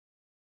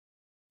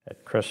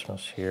At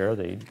Christmas here,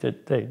 they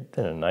did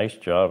a nice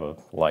job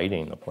of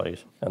lighting the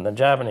place. And the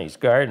Japanese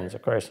gardens,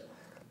 of course,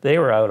 they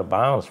were out of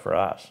bounds for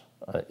us,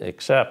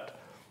 except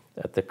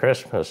at the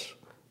Christmas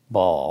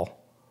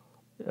ball.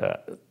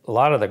 A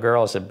lot of the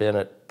girls had been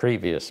at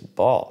previous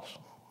balls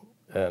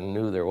and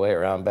knew their way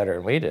around better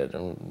than we did,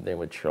 and they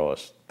would show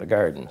us the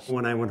gardens.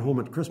 When I went home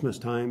at Christmas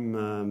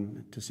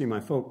time to see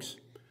my folks,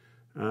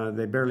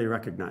 they barely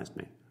recognized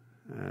me,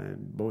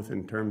 both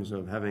in terms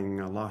of having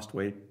lost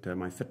weight,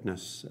 my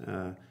fitness,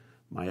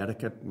 my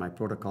etiquette, my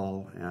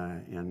protocol,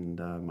 and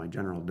my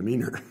general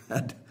demeanor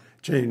had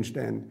changed.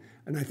 And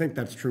I think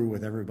that's true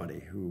with everybody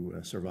who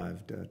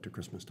survived to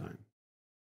Christmas time.